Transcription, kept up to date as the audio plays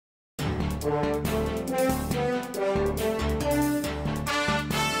Hi,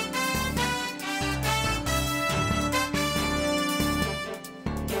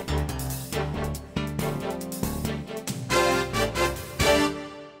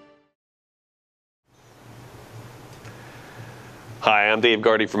 I'm Dave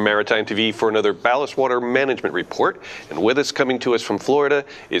Gardy from Maritime TV for another Ballast Water Management Report. And with us, coming to us from Florida,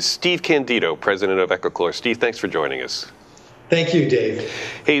 is Steve Candito, president of Ecochlor. Steve, thanks for joining us. Thank you, Dave.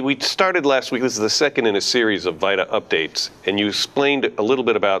 Hey, we started last week. This is the second in a series of VIDA updates. And you explained a little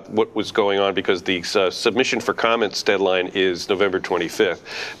bit about what was going on because the submission for comments deadline is November 25th.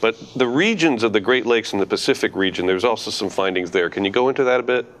 But the regions of the Great Lakes and the Pacific region, there's also some findings there. Can you go into that a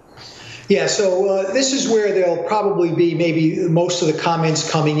bit? Yeah, so this is where there'll probably be maybe most of the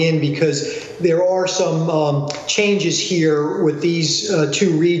comments coming in because there are some changes here with these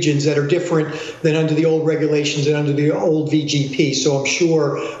two regions that are different than under the old regulations and under the old VGP. So I'm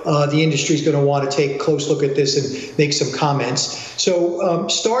sure the industry is going to want to take a close look at this and make some comments. So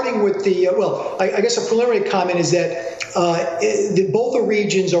starting with the, I guess a preliminary comment is that both the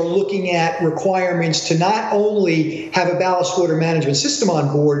regions are looking at requirements to not only have a ballast water management system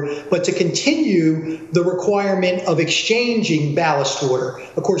on board, but to continue the requirement of exchanging ballast water.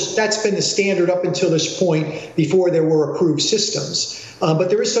 Of course, that's been the standard up until this point before there were approved systems. But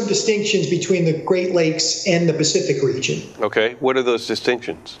there is some distinctions between the Great Lakes and the Pacific region. Okay, what are those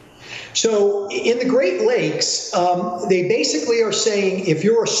distinctions? So in the Great Lakes, they basically are saying if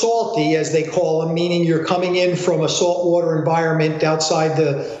you're a salty, as they call them, meaning you're coming in from a saltwater environment outside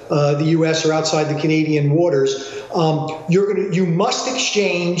the U.S. or outside the Canadian waters, you must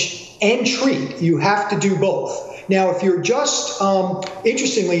exchange and treat. You have to do both. Now, if you're just,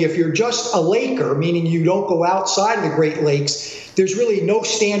 interestingly, if you're just a laker, meaning you don't go outside of the Great Lakes, there's really no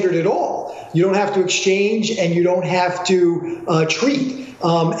standard at all. You don't have to exchange and you don't have to treat.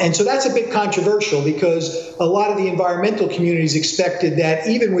 And so that's a bit controversial because a lot of the environmental communities expected that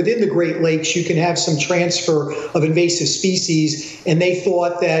even within the Great Lakes, you can have some transfer of invasive species, and they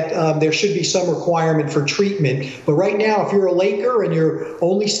thought that there should be some requirement for treatment. But right now, if you're a laker and you're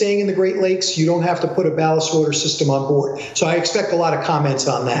only staying in the Great Lakes, you don't have to put a ballast water system on board. So I expect a lot of comments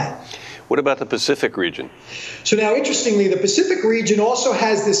on that. What about the Pacific region? So now, interestingly, the Pacific region also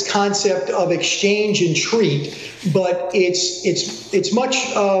has this concept of exchange and treat, but it's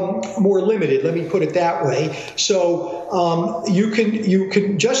much more limited. Let me put it that way. So you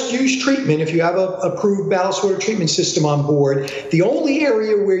can just use treatment if you have an approved ballast water treatment system on board. The only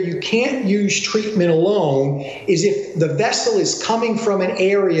area where you can't use treatment alone is if the vessel is coming from an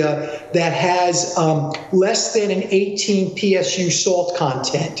area that has less than an 18 PSU salt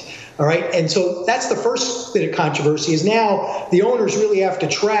content. All right, and so that's the first bit of controversy is now the owners really have to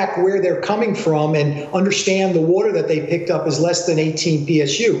track where they're coming from and understand the water that they picked up is less than 18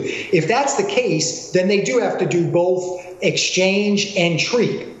 PSU. If that's the case, then they do have to do both exchange and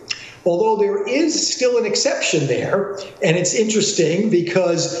treat. Although there is still an exception there, and it's interesting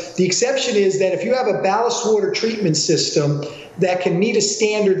because the exception is that if you have a ballast water treatment system that can meet a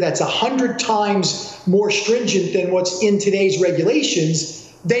standard that's 100 times more stringent than what's in today's regulations,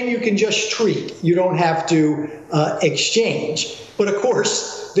 then you can just treat. You don't have to exchange. But of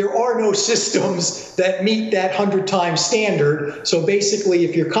course, there are no systems that meet that 100 times standard. So basically,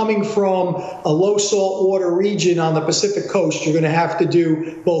 if you're coming from a low salt water region on the Pacific coast, you're going to have to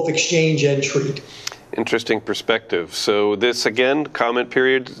do both exchange and treat. Interesting perspective. So this, again, comment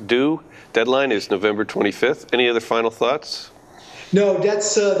period due. Deadline is November 25th. Any other final thoughts? No,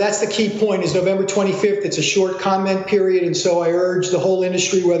 that's the key point is November 25th. It's a short comment period, and so I urge the whole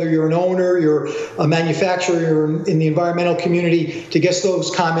industry, whether you're an owner, you're a manufacturer, you're in the environmental community, to get those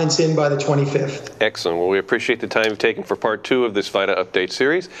comments in by the 25th. Excellent. Well, we appreciate the time you've taken for part 2 of this VIDA update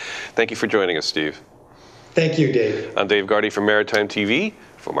series. Thank you for joining us, Steve. Thank you, Dave. I'm Dave Gardy from Maritime TV,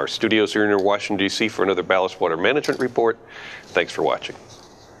 from our studios here in Washington, D.C. for another Ballast Water Management Report. Thanks for watching.